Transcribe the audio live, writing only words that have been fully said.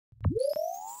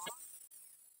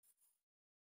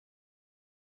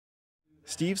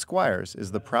Steve Squyres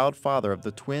is the proud father of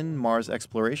the twin Mars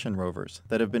Exploration Rovers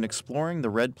that have been exploring the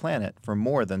Red Planet for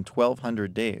more than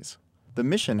 1,200 days. The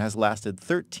mission has lasted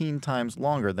 13 times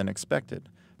longer than expected,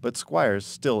 but Squyres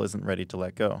still isn't ready to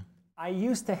let go. I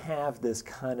used to have this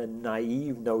kind of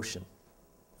naive notion,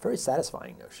 very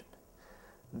satisfying notion,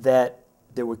 that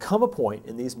there would come a point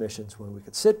in these missions when we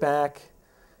could sit back,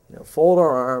 fold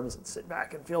our arms and sit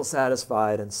back and feel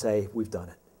satisfied and say, we've done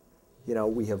it.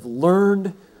 We have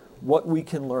learned what we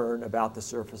can learn about the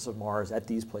surface of Mars at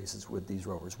these places with these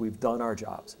rovers. We've done our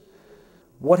jobs.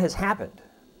 What has happened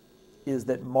is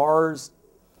that Mars,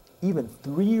 even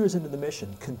 3 years into the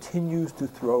mission, continues to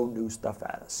throw new stuff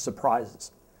at us,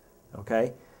 surprises,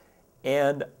 okay?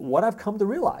 And what I've come to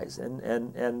realize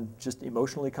and just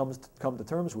emotionally come to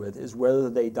terms with is whether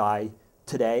they die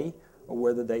today or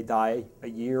whether they die a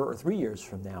year or 3 years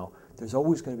from now, there's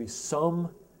always going to be some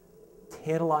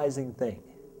tantalizing thing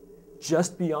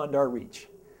just beyond our reach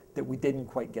that we didn't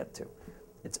quite get to.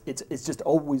 It's just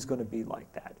always going to be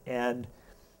like that. And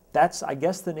that's, I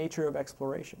guess, the nature of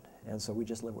exploration. And so we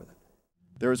just live with it.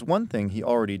 There is one thing he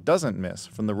already doesn't miss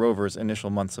from the rover's initial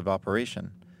months of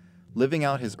operation: living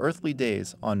out his earthly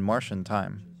days on Martian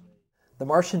time. The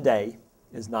Martian day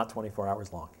is not 24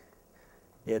 hours long.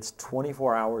 It's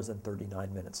 24 hours and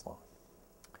 39 minutes long.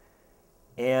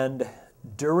 And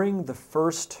during the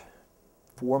first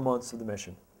 4 months of the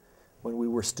mission, when we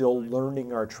were still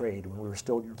learning our trade, when we were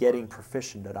still getting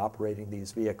proficient at operating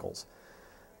these vehicles,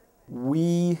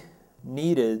 we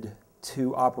needed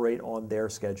to operate on their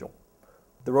schedule.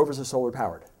 The rovers are solar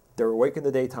powered. They're awake in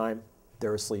the daytime,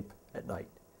 they're asleep at night.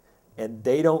 And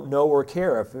they don't know or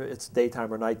care if it's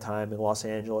daytime or nighttime in Los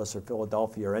Angeles or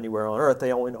Philadelphia or anywhere on Earth.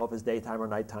 They only know if it's daytime or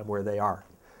nighttime where they are.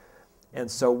 And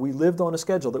so we lived on a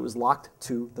schedule that was locked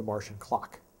to the Martian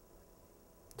clock.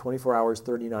 24 hours,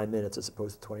 39 minutes as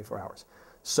opposed to 24 hours.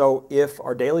 So if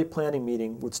our daily planning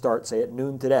meeting would start, say, at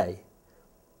noon today,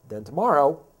 then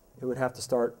tomorrow it would have to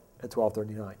start at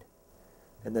 12:39,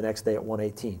 and the next day at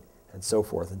 1:18, and so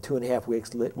forth. And 2.5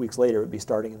 weeks later, it would be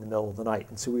starting in the middle of the night.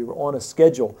 And so we were on a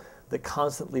schedule that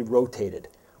constantly rotated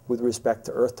with respect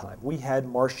to Earth time. We had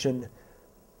Martian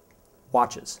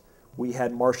watches. We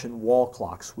had Martian wall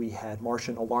clocks. We had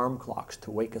Martian alarm clocks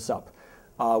to wake us up.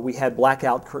 We had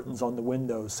blackout curtains on the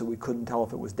windows so we couldn't tell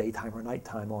if it was daytime or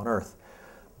nighttime on Earth.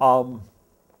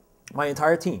 My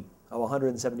entire team of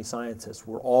 170 scientists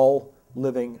were all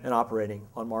living and operating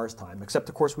on Mars time, except,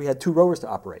 of course, we had 2 rovers to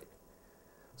operate.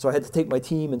 So I had to take my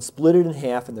team and split it in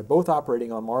half, and they're both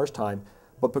operating on Mars time,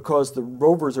 but because the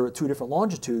rovers are at 2 different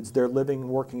longitudes, they're living and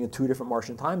working in 2 different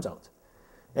Martian time zones.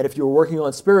 And if you were working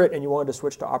on Spirit and you wanted to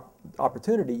switch to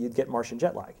Opportunity, you'd get Martian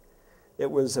jet lag.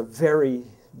 It was a very,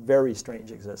 very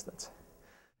strange existence.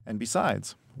 And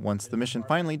besides, once the mission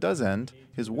finally does end,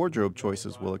 his wardrobe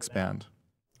choices will expand.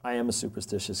 I am a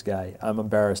superstitious guy. I'm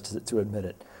embarrassed to admit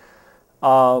it.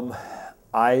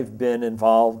 I've been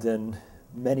involved in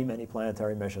many, many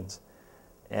planetary missions,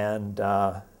 and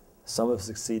some have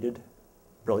succeeded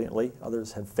brilliantly,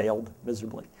 others have failed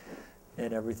miserably,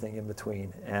 and everything in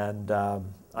between. And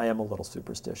I am a little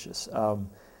superstitious.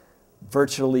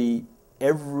 Virtually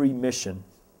every mission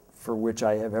for which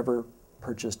I have ever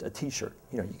purchased a t-shirt,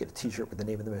 you get a t-shirt with the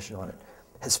name of the mission on it,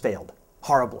 has failed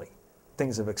horribly.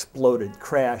 Things have exploded,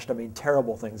 crashed,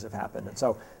 terrible things have happened. And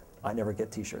so I never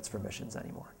get t-shirts for missions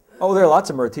anymore. Oh, there are lots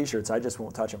of Mars t-shirts, I just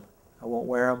won't touch them. I won't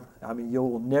wear them.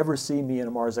 You'll never see me in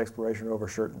a Mars Exploration Rover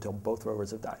shirt until both rovers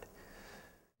have died.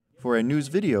 For a news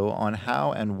video on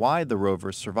how and why the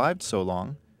rovers survived so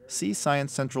long, see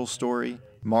Science Central's story,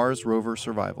 Mars Rover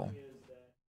Survival.